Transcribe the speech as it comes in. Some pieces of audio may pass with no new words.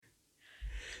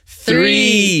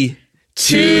3,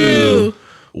 2,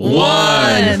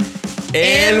 1.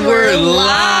 And we're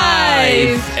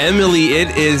live. Emily,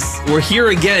 we're here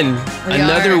again.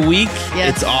 Another week.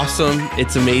 Yes. It's awesome.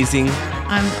 It's amazing.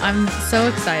 I'm so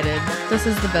excited. This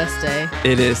is the best day.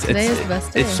 It is. Today is the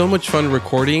best day. It's so much fun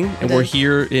recording. And we're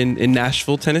here in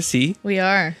Nashville, Tennessee. We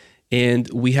are. And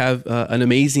we have an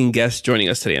amazing guest joining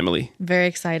us today, Emily. Very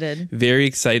excited. Very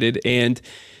excited. And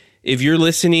if you're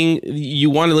listening, you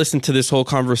want to listen to this whole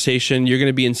conversation, you're going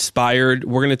to be inspired.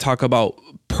 We're going to talk about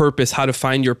purpose, how to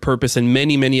find your purpose, and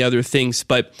many, many other things.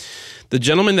 But the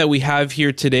gentleman that we have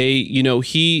here today,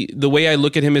 the way I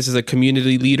look at him is as a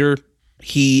community leader.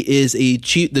 He is the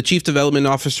chief development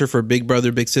officer for Big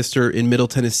Brother, Big Sister in Middle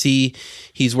Tennessee.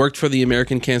 He's worked for the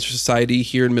American Cancer Society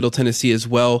here in Middle Tennessee as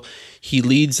well. He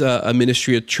leads a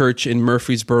ministry, a church in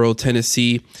Murfreesboro,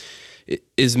 Tennessee.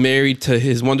 Is married to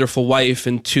his wonderful wife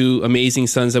and 2 amazing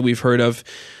sons that we've heard of.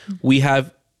 We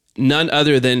have none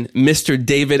other than Mr.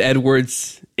 David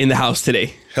Edwards in the house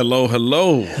today. Hello.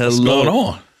 What's going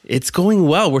on? It's going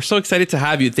well. We're so excited to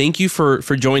have you. Thank you for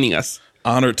joining us.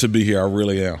 Honored to be here. I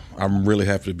really am. I'm really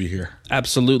happy to be here.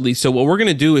 Absolutely. So what we're going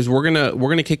to do is we're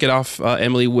going to kick it off,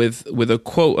 Emily, with a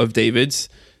quote of David's,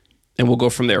 and we'll go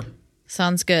from there.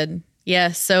 Sounds good.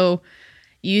 Yes. So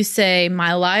you say,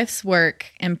 my life's work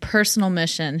and personal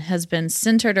mission has been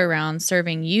centered around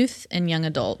serving youth and young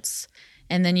adults.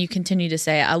 And then you continue to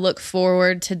say, I look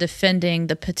forward to defending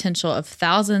the potential of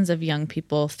thousands of young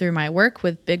people through my work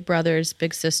with Big Brothers,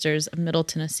 Big Sisters of Middle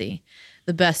Tennessee.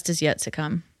 The best is yet to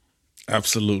come.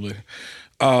 Absolutely.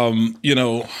 I'll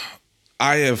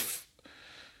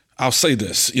say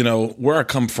this, where I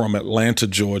come from, Atlanta,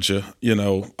 Georgia,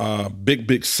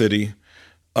 big city,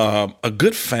 a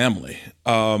good family.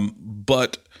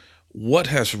 But what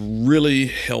has really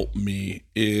helped me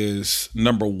is,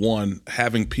 number one,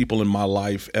 having people in my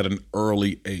life at an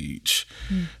early age.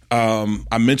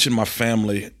 I mentioned my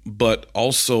family, but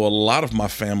also a lot of my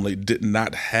family did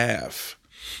not have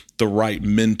the right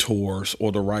mentors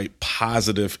or the right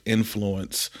positive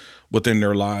influence within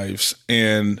their lives.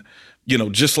 And,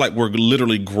 just like we're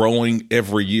literally growing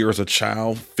every year as a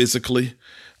child physically,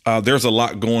 there's a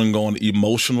lot going on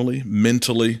emotionally,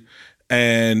 mentally,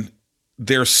 and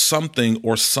there's something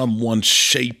or someone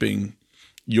shaping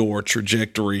your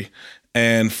trajectory.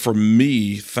 And for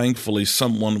me, thankfully,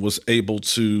 someone was able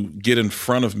to get in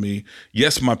front of me.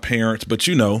 Yes, my parents, but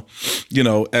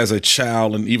as a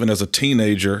child and even as a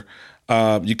teenager,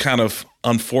 you kind of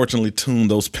unfortunately tune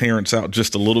those parents out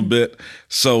just a little bit.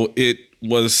 So it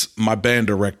was my band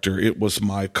director. It was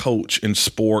my coach in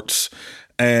sports.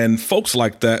 And folks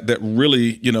like that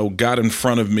really, got in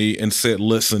front of me and said,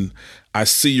 listen, I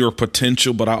see your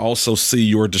potential, but I also see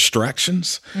your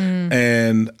distractions,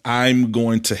 and I'm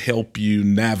going to help you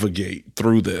navigate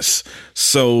through this.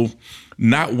 So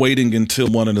not waiting until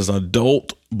one is an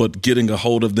adult, but getting a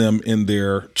hold of them in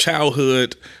their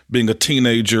childhood, being a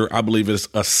teenager, I believe is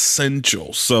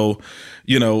essential. So,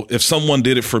 if someone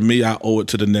did it for me, I owe it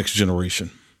to the next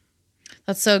generation.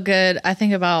 That's so good. I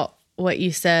think about what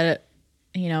you said,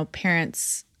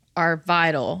 parents are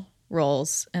vital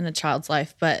roles in a child's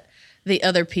life, but the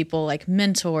other people like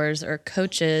mentors or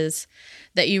coaches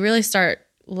that you really start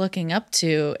looking up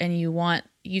to, and you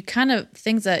kind of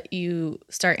things that you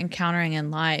start encountering in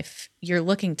life, you're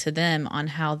looking to them on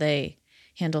how they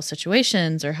handle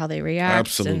situations or how they react.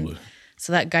 Absolutely. And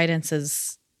so that guidance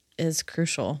is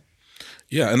crucial.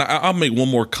 Yeah. And I'll make one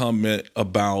more comment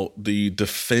about the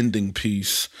defending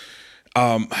piece.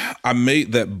 I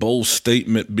made that bold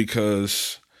statement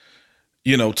because,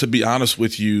 to be honest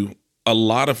with you, a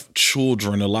lot of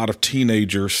children, a lot of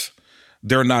teenagers,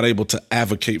 they're not able to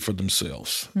advocate for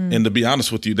themselves. And to be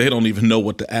honest with you, they don't even know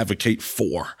what to advocate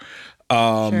for.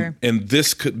 Sure. And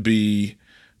this could be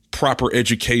proper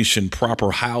education,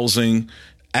 proper housing,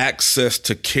 access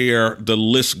to care. The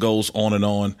list goes on and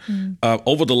on.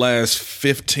 Over the last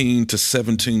 15 to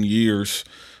 17 years,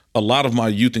 a lot of my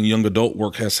youth and young adult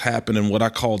work has happened in what I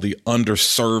call the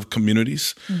underserved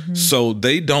communities. So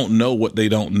they don't know what they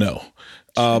don't know.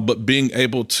 But being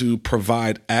able to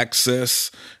provide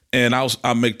access, and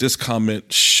I'll make this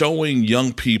comment, showing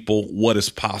young people what is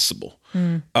possible.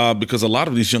 Because a lot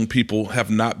of these young people have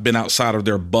not been outside of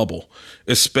their bubble,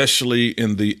 especially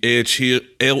in the Edge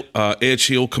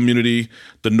Hill community,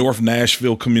 the North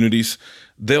Nashville communities.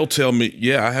 They'll tell me,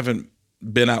 yeah, I haven't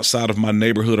been outside of my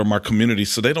neighborhood or my community,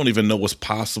 so they don't even know what's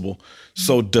possible.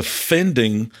 So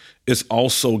defending is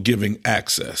also giving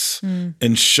access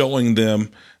and showing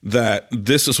them that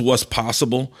this is what's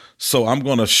possible. So I'm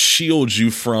going to shield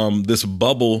you from this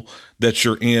bubble that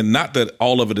you're in. Not that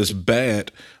all of it is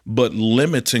bad, but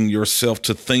limiting yourself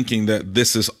to thinking that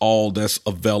this is all that's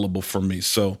available for me.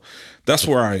 So that's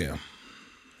where I am.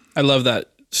 I love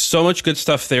that. So much good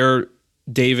stuff there,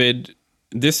 David.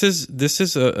 This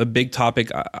is a big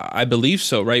topic. I believe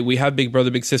so, right? We have Big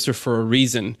Brother, Big Sister for a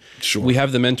reason. Sure. We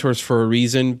have the mentors for a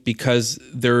reason, because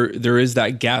there is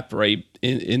that gap, right,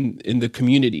 in the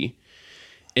community.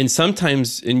 And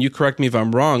sometimes, and you correct me if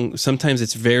I'm wrong, sometimes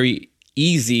it's very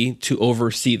easy to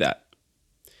oversee that.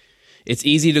 It's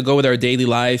easy to go with our daily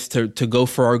lives, to go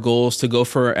for our goals, to go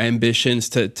for our ambitions,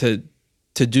 to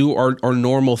do our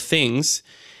normal things,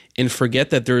 and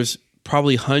forget that there's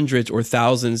probably hundreds or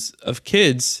thousands of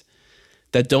kids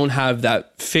that don't have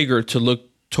that figure to look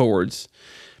towards.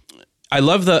 I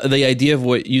love the idea of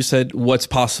what you said, what's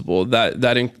possible.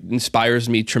 That inspires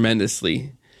me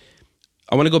tremendously.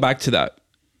 I want to go back to that.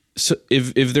 So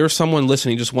if there's someone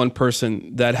listening, just one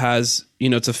person that has,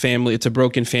 it's a family, it's a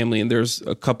broken family, and there's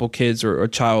a couple kids or a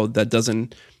child that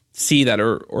doesn't see that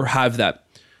or have that,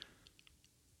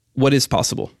 what is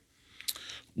possible?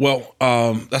 Well,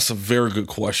 that's a very good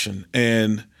question.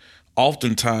 And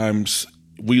oftentimes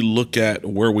we look at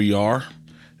where we are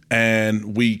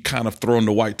and we kind of throw in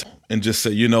the white and just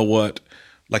say, you know what,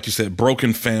 like you said,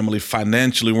 broken family,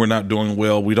 financially, we're not doing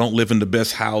well. We don't live in the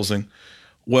best housing.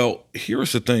 Well,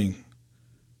 here's the thing.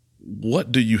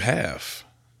 What do you have?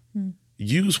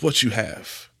 Use what you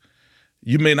have.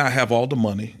 You may not have all the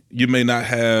money. You may not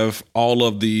have all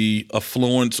of the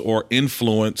affluence or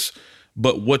influence,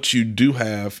 but what you do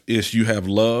have is you have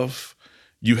love,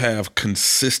 you have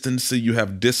consistency, you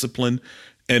have discipline.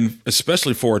 And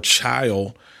especially for a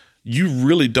child, you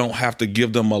really don't have to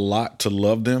give them a lot to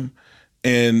love them.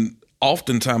 And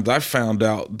oftentimes I found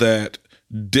out that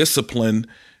discipline,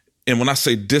 and when I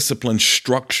say discipline,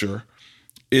 structure,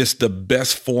 is the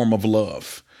best form of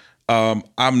love.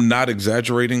 I'm not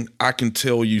exaggerating. I can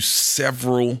tell you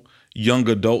several young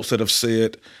adults that have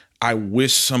said, I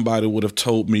wish somebody would have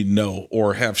told me no,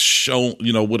 or have shown,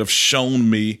 would have shown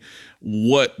me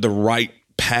what the right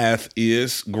path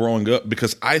is growing up,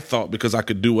 because I thought because I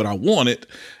could do what I wanted,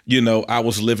 I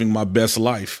was living my best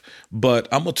life. But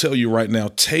I'm going to tell you right now,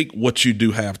 take what you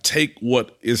do have, take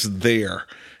what is there.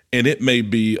 And it may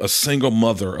be a single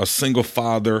mother, a single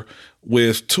father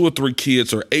with 2 or 3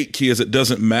 kids or 8 kids. It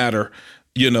doesn't matter.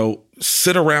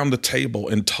 Sit around the table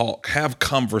and talk, have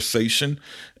conversation,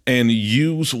 and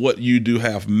use what you do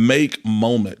have. Make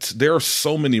moments. There are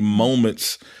so many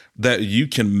moments that you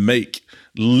can make.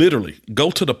 Literally, go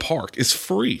to the park. It's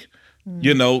free.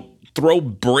 Throw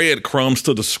breadcrumbs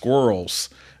to the squirrels.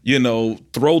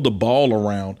 Throw the ball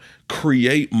around.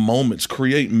 Create moments,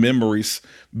 create memories,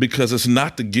 because it's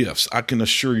not the gifts. I can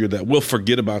assure you that. We'll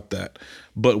forget about that,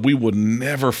 but we will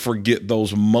never forget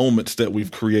those moments that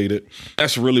we've created.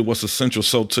 That's really what's essential.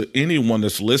 So to anyone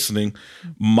that's listening,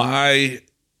 my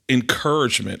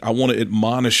encouragement, I want to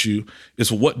admonish you, is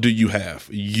what do you have?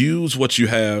 Use what you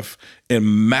have and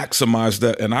maximize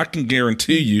that. And I can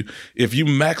guarantee you, if you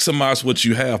maximize what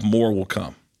you have, more will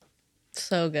come.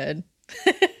 So good.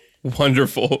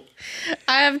 Wonderful.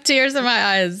 I have tears in my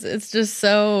eyes. It's just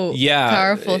so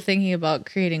powerful thinking about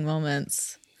creating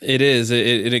moments. It is.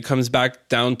 It comes back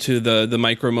down to the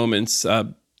micro moments,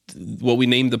 what we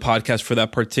named the podcast for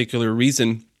that particular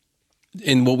reason.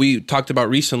 And what we talked about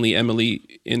recently,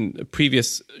 Emily, in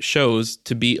previous shows,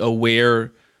 to be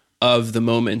aware of the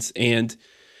moments, and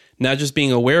not just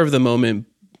being aware of the moment,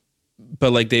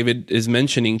 but like David is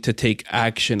mentioning, to take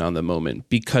action on the moment,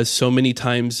 because so many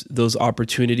times those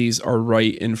opportunities are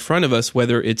right in front of us,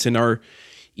 whether it's in our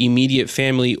immediate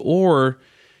family or,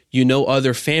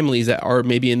 other families that are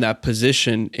maybe in that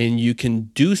position, and you can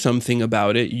do something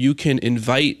about it. You can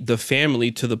invite the family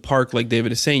to the park, like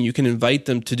David is saying. You can invite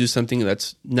them to do something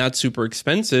that's not super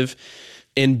expensive,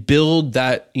 and build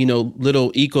that,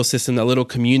 little ecosystem, that little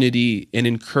community, and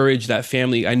encourage that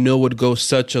family. I know would go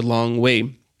such a long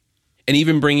way. And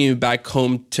even bringing you back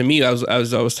home to me, as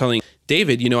I was telling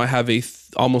David, I have a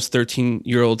almost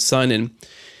 13-year-old son, and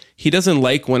he doesn't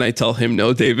like when I tell him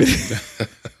no, David.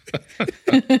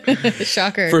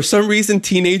 Shocker. For some reason,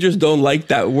 teenagers don't like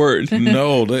that word.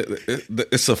 No,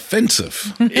 it's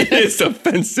offensive. It is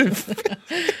offensive.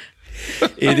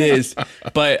 It is.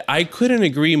 But I couldn't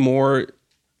agree more.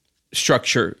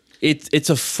 Structure. It's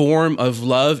a form of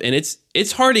love, and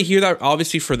it's hard to hear that,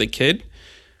 obviously, for the kid.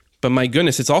 But my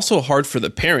goodness, it's also hard for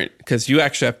the parent, because you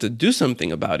actually have to do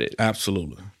something about it.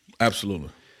 Absolutely. Absolutely.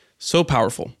 So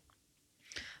powerful.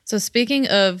 So speaking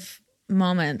of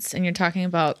moments, and you're talking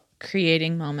about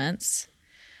creating moments,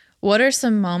 what are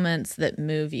some moments that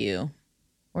move you,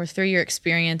 or through your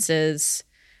experiences,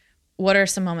 what are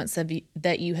some moments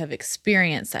that you have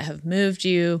experienced that have moved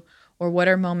you, or what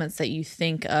are moments that you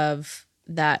think of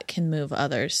that can move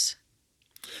others?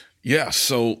 Yeah.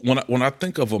 So when I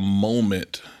think of a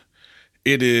moment,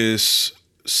 it is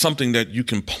something that you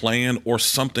can plan or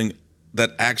something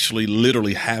that actually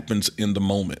literally happens in the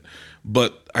moment.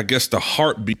 But I guess the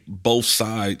heartbeat, both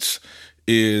sides,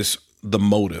 is the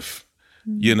motive,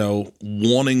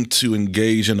 wanting to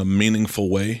engage in a meaningful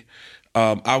way.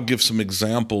 I'll give some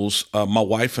examples. My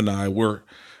wife and I were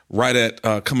right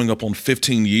at coming up on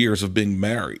 15 years of being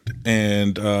married.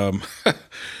 And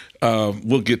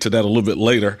we'll get to that a little bit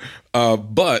later.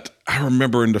 But I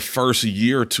remember in the first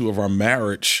year or two of our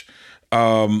marriage,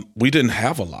 we didn't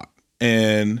have a lot.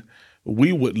 And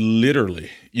we would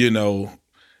literally,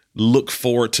 look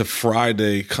forward to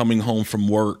Friday coming home from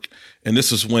work. And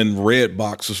this is when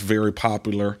Redbox was very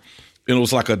popular. And it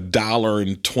was like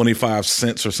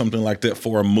 $1.25 or something like that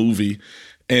for a movie.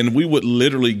 And we would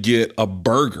literally get a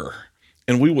burger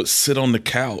and we would sit on the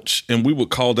couch and we would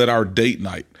call that our date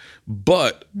night.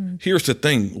 But here's the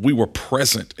thing. We were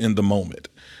present in the moment.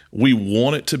 We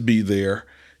wanted to be there.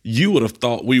 You would have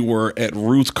thought we were at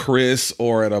Ruth Chris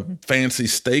or at a fancy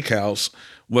steakhouse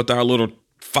with our little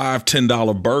 $5,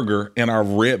 $10 burger and our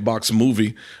Redbox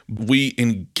movie. We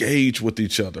engaged with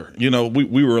each other.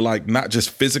 We were like not just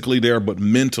physically there, but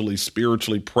mentally,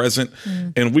 spiritually present.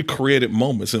 And we created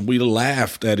moments and we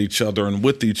laughed at each other and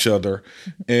with each other.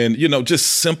 And, just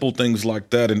simple things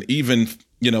like that. And even,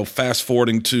 fast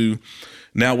forwarding to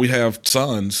now we have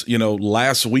sons,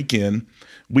 last weekend,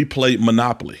 we played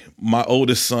Monopoly. My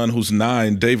oldest son, who's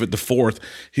 9, David the fourth,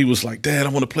 he was like, Dad, I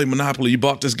want to play Monopoly. You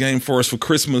bought this game for us for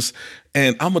Christmas.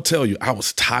 And I'm going to tell you, I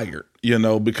was tired,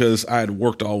 because I had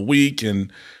worked all week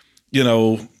and,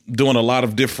 doing a lot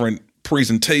of different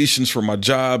presentations for my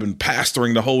job and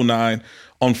pastoring the whole nine.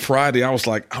 On Friday, I was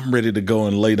like, I'm ready to go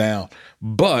and lay down.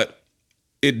 But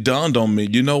it dawned on me,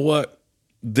 you know what?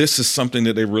 This is something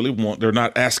that they really want. They're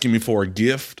not asking me for a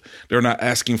gift. They're not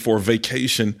asking for a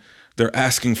vacation. They're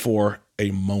asking for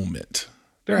a moment.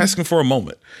 They're asking for a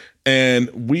moment.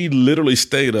 And we literally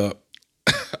stayed up.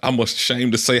 I'm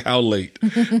ashamed to say how late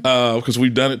because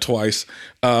we've done it twice.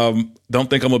 Don't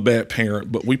think I'm a bad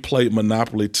parent, but we played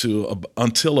Monopoly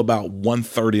until about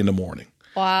 1:30 in the morning.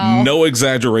 Wow. No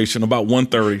exaggeration, about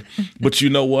 1:30. But you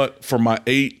know what? For my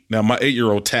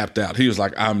 8-year-old tapped out. He was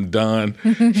like, I'm done.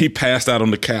 He passed out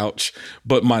on the couch.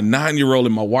 But my 9-year-old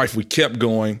and my wife, we kept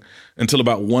going until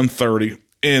about 1:30.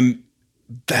 And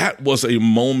that was a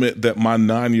moment that my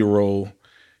 9-year-old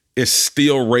is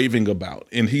still raving about.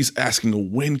 And he's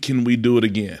asking, when can we do it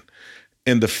again?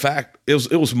 And the fact, it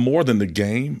was more than the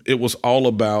game. It was all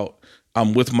about,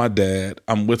 I'm with my dad,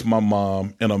 I'm with my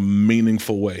mom in a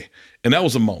meaningful way. And that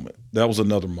was a moment. That was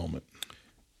another moment.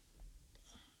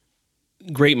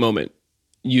 Great moment.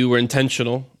 You were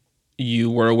intentional.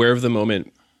 You were aware of the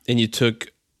moment and you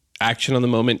took action on the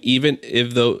moment, even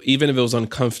if it was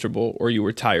uncomfortable or you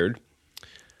were tired.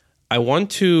 I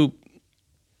want to,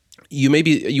 you may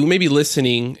be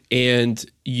listening and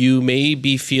you may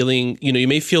be feeling, you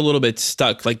may feel a little bit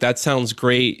stuck. Like, that sounds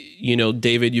great.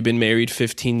 David, you've been married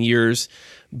 15 years,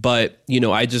 but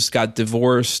I just got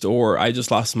divorced or I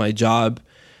just lost my job.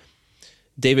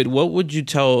 David, what would you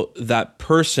tell that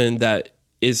person that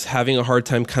is having a hard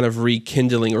time kind of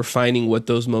rekindling or finding what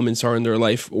those moments are in their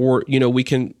life? Or, we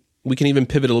can even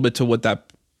pivot a little bit to what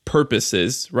that purpose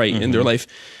is, right, in their life.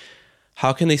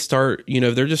 How can they start,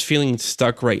 if they're just feeling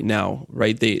stuck right now,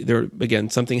 right? They're again,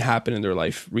 something happened in their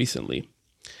life recently.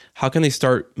 How can they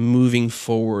start moving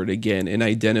forward again and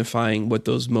identifying what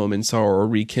those moments are or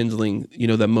rekindling,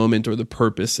 that moment or the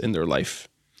purpose in their life?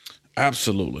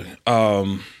 Absolutely.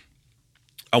 I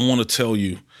want to tell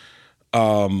you,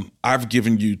 I've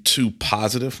given you 2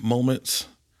 positive moments,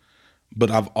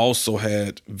 but I've also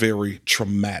had very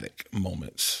traumatic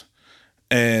moments.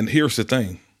 And here's the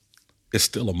thing. It's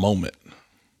still a moment.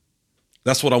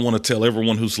 That's what I want to tell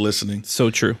everyone who's listening. So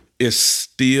true. It's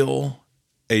still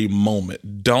a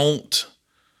moment. Don't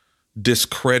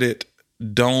discredit,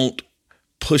 don't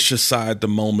push aside the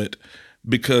moment,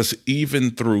 because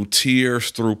even through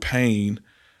tears, through pain,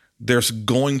 there's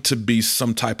going to be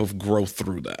some type of growth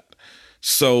through that.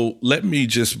 So let me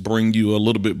just bring you a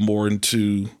little bit more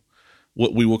into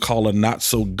what we will call a not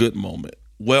so good moment.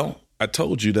 Well, I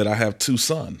told you that I have 2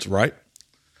 sons, right?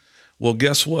 Well,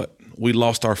 guess what? We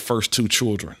lost our first 2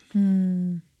 children.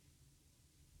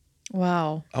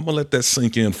 Wow. I'm going to let that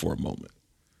sink in for a moment.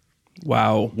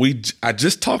 Wow. I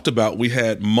just talked about we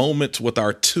had moments with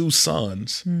our 2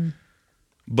 sons,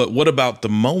 but what about the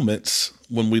moments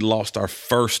when we lost our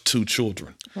first 2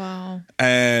 children? Wow.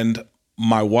 And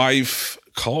my wife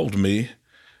called me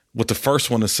with the first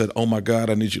one and said, oh my God,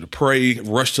 I need you to pray,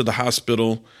 rush to the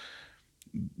hospital.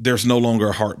 there's no longer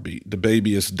a heartbeat. The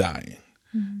baby is dying.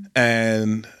 Mm-hmm.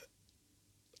 And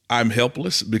I'm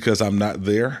helpless because I'm not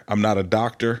there. I'm not a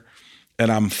doctor.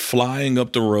 And I'm flying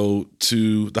up the road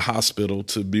to the hospital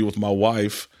to be with my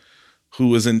wife,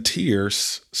 who is in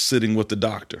tears, sitting with the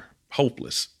doctor,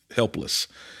 hopeless, helpless.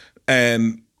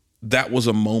 And that was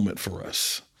a moment for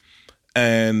us.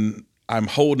 And I'm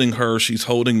holding her, she's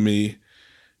holding me.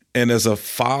 And as a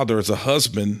father, as a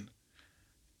husband,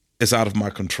 it's out of my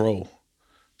control.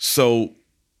 So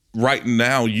right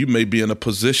now, you may be in a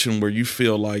position where you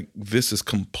feel like this is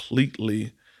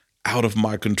completely out of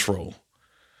my control.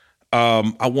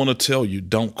 I want to tell you,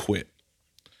 don't quit.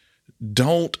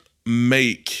 Don't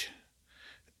make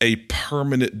a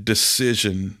permanent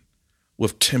decision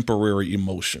with temporary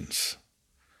emotions.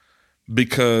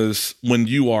 Because when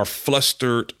you are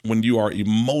flustered, when you are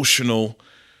emotional,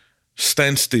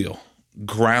 stand still,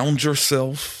 ground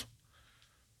yourself,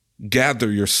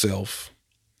 gather yourself,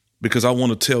 because I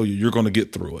want to tell you, you're going to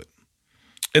get through it.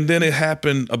 And then it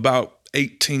happened about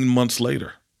 18 months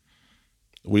later.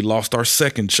 We lost our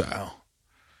second child.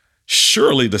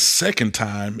 Surely the second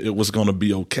time it was going to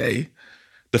be okay.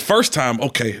 The first time,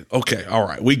 okay, all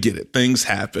right, we get it. Things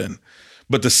happen.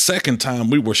 But the second time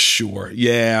we were sure,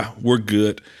 yeah, we're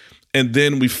good. And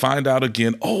then we find out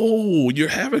again, oh, you're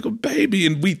having a baby,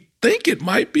 and we think it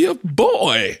might be a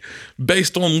boy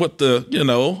based on what the,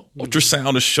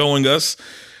 ultrasound is showing us.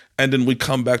 And then we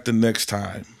come back the next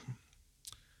time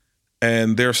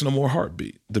and there's no more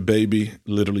heartbeat. The baby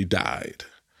literally died.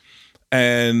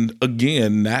 And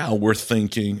again, now we're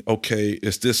thinking, okay,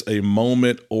 is this a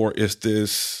moment or is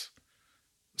this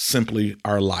simply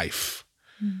our life?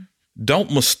 Mm.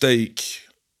 Don't mistake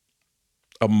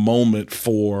a moment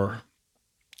for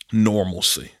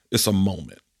normalcy. It's a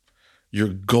moment. You're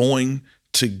going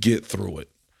to get through it.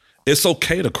 It's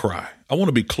okay to cry. I want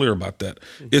to be clear about that.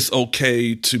 It's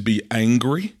okay to be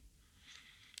angry.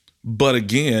 But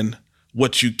again,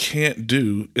 what you can't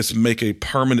do is make a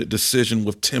permanent decision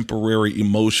with temporary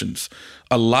emotions.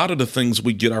 A lot of the things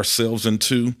we get ourselves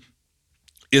into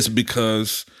is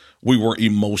because we were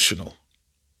emotional.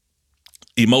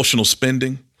 Emotional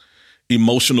spending,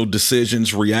 emotional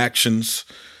decisions, reactions.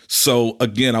 So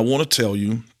again, I want to tell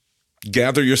you,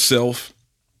 gather yourself,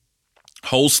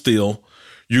 hold still.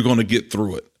 You're going to get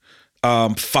through it.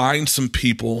 Find some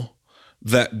people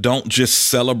that don't just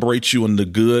celebrate you in the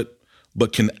good,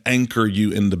 but can anchor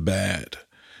you in the bad.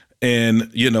 And,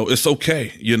 it's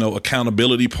okay.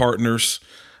 Accountability partners,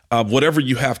 whatever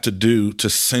you have to do to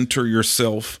center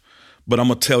yourself. But I'm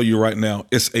going to tell you right now,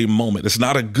 it's a moment. It's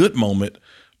not a good moment,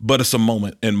 but it's a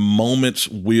moment. And moments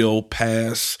will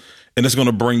pass. And it's going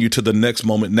to bring you to the next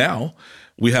moment. Now,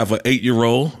 we have an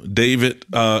 8-year-old,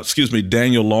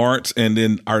 Daniel Lawrence, and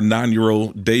then our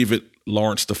 9-year-old, David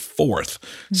Lawrence the fourth.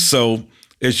 Mm-hmm. So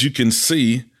as you can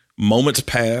see, moments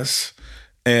pass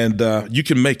and you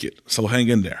can make it. So hang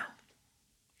in there.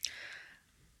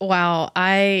 Wow.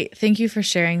 I thank you for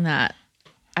sharing that.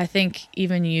 I think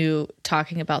even you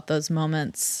talking about those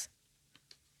moments,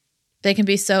 they can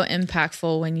be so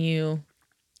impactful when you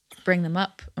bring them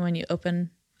up and when you open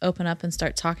up and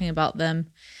start talking about them.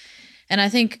 And I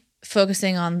think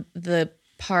focusing on the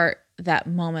part that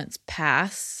moments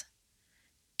pass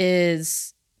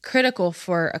is critical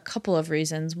for a couple of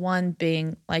reasons. One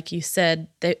being, like you said,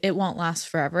 it won't last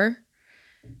forever.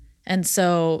 And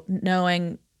so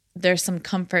knowing there's some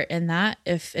comfort in that,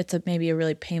 if it's maybe a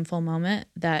really painful moment,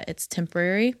 that it's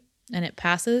temporary and it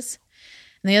passes.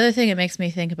 And the other thing it makes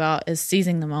me think about is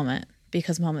seizing the moment,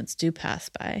 because moments do pass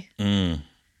by. Mm.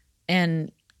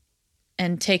 And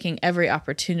taking every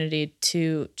opportunity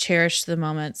to cherish the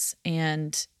moments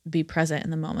and be present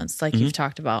in the moments like you've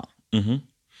talked about. Mm-hmm.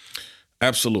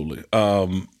 Absolutely.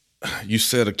 You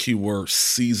said a key word,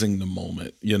 seizing the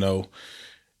moment,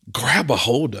 grab a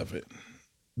hold of it.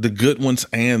 The good ones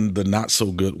and the not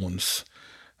so good ones.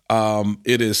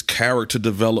 It is character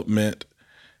development.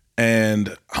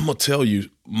 And I'm going to tell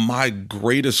you, my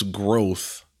greatest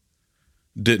growth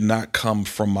did not come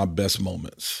from my best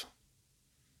moments.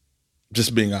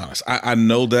 Just being honest. I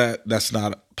know that's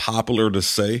not popular to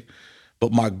say,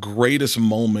 but my greatest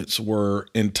moments were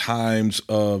in times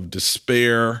of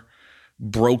despair,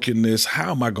 brokenness.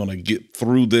 How am I going to get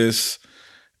through this?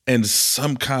 In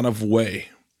some kind of way,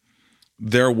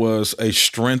 there was a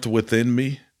strength within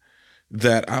me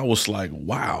that I was like,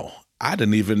 wow, I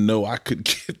didn't even know I could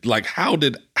get, like, how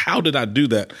did I do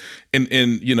that? And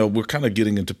we're kind of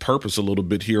getting into purpose a little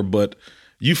bit here, but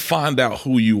you find out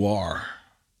who you are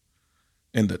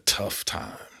in the tough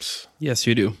times. Yes,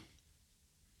 you do.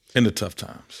 In the tough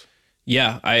times.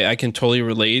 Yeah, I can totally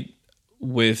relate.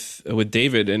 with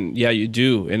David, and yeah, you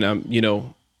do.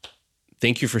 And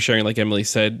thank you for sharing. Like Emily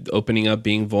said, opening up,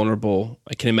 being vulnerable.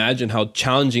 I can imagine how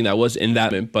challenging that was in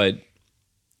that moment, but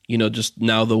just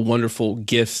now the wonderful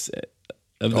gifts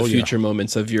of the future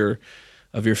moments of your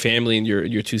family and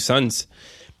your two sons.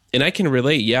 And I can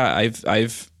relate. Yeah,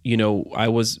 I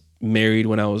was married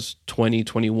when I was 20,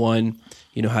 21,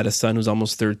 had a son who's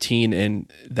almost 13.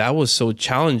 And that was so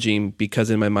challenging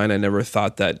because in my mind, I never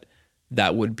thought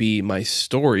that would be my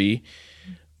story.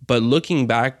 But looking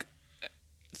back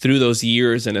through those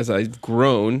years and as I've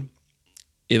grown,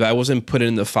 if I wasn't put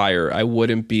in the fire, I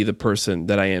wouldn't be the person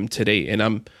that I am today. And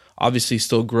I'm obviously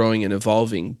still growing and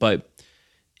evolving, but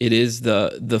it is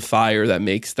the fire that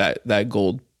makes that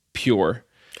gold pure.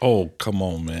 Oh, come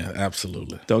on, man.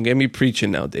 Absolutely. Don't get me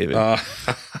preaching now, David.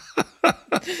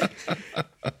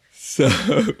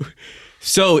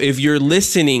 So if you're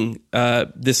listening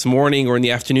this morning or in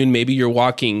the afternoon, maybe you're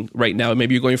walking right now,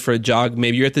 maybe you're going for a jog,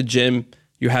 maybe you're at the gym,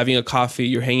 you're having a coffee,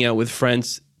 you're hanging out with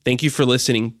friends. Thank you for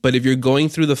listening. But if you're going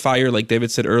through the fire, like David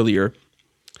said earlier,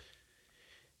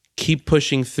 keep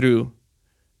pushing through.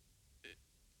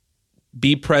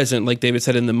 Be present, like David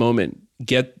said, in the moment.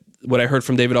 Get what I heard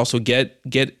from David also, get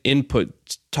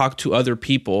input, talk to other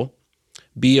people,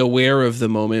 be aware of the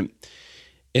moment.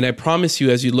 And I promise you,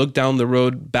 as you look down the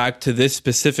road back to this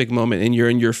specific moment and you're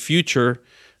in your future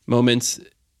moments,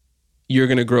 you're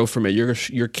going to grow from it.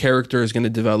 Your character is going to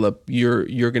develop. You're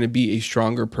going to be a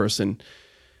stronger person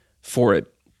for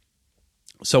it.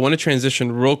 So I want to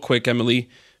transition real quick, Emily,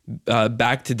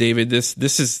 back to David. This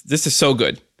is so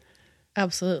good.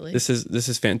 Absolutely. This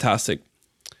is fantastic.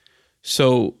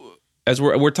 So as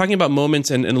we're talking about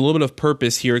moments and a little bit of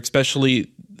purpose here,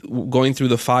 especially going through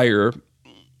the fire,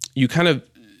 you're kind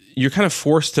of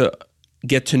forced to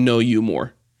get to know you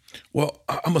more. Well,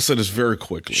 I'm going to say this very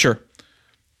quickly. Sure.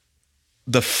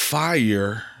 The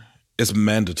fire is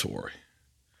mandatory.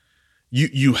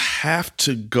 You have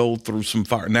to go through some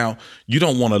fire. Now, you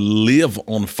don't want to live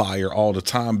on fire all the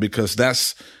time because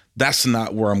that's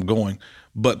not where I'm going.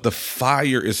 But the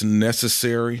fire is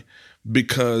necessary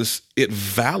because it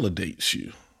validates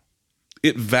you.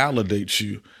 It validates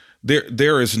you.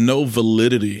 There is no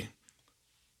validity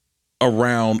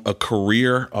around a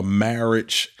career, a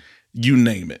marriage, you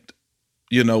name it,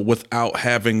 without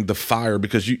having the fire,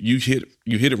 because you hit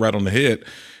it right on the head.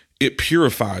 It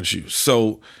purifies you.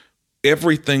 So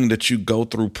everything that you go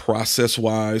through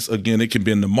process-wise, again, it can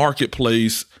be in the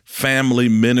marketplace, family,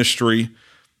 ministry,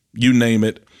 you name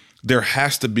it, there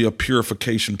has to be a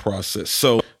purification process.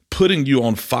 So putting you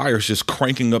on fire is just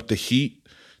cranking up the heat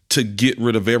to get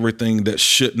rid of everything that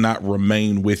should not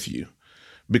remain with you,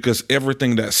 because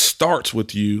everything that starts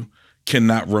with you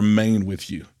cannot remain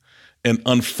with you. And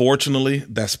unfortunately,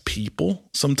 that's people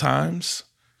sometimes.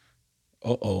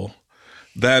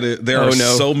 There are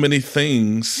so many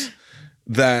things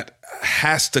that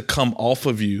has to come off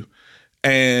of you.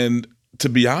 And to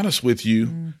be honest with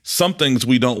you, some things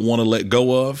we don't want to let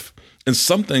go of, and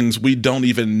some things we don't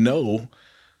even know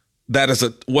that is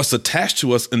what's attached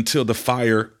to us until the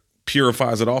fire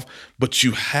purifies it off. But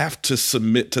you have to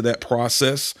submit to that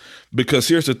process, because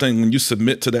here's the thing: when you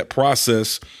submit to that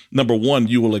process, number one,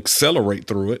 you will accelerate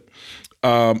through it,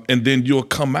 and then you'll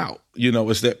come out,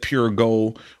 it's that pure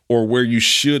goal, or where you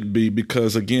should be,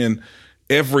 because again,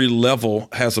 every level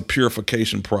has a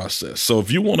purification process. So if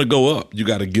you want to go up, you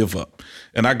got to give up.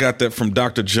 And I got that from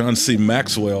Dr. John C.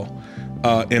 Maxwell.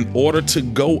 In order to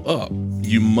go up,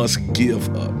 you must give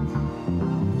up.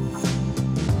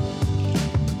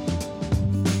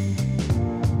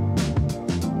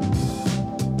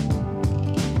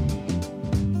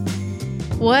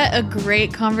 What a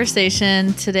great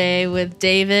conversation today with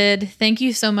David. Thank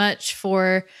you so much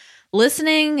for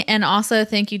listening. And also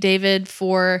thank you, David,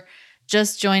 for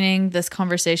just joining this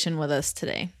conversation with us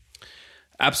today.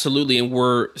 Absolutely. And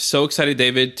we're so excited,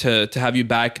 David, to have you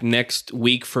back next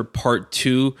week for part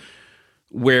 2,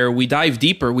 where we dive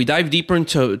deeper. We dive deeper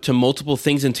into multiple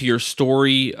things, into your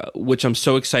story, which I'm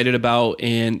so excited about,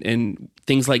 and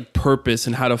things like purpose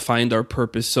and how to find our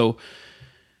purpose. So,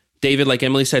 David, like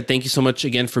Emily said, thank you so much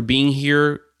again for being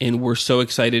here. And we're so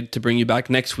excited to bring you back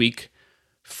next week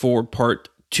for part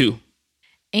 2.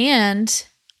 And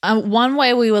one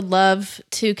way we would love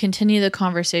to continue the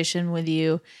conversation with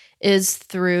you is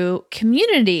through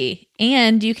community.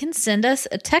 And you can send us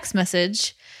a text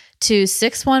message to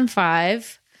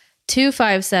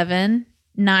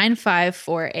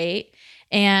 615-257-9548.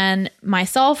 And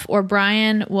myself or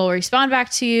Brian will respond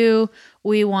back to you.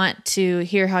 We want to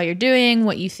hear how you're doing,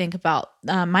 what you think about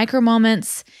micro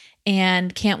moments,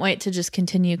 and can't wait to just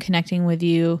continue connecting with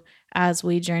you as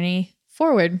we journey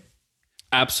forward.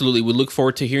 Absolutely. We look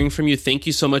forward to hearing from you. Thank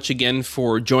you so much again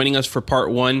for joining us for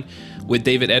part 1 with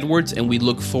David Edwards, and we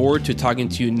look forward to talking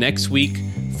to you next week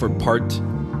for part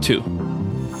 2.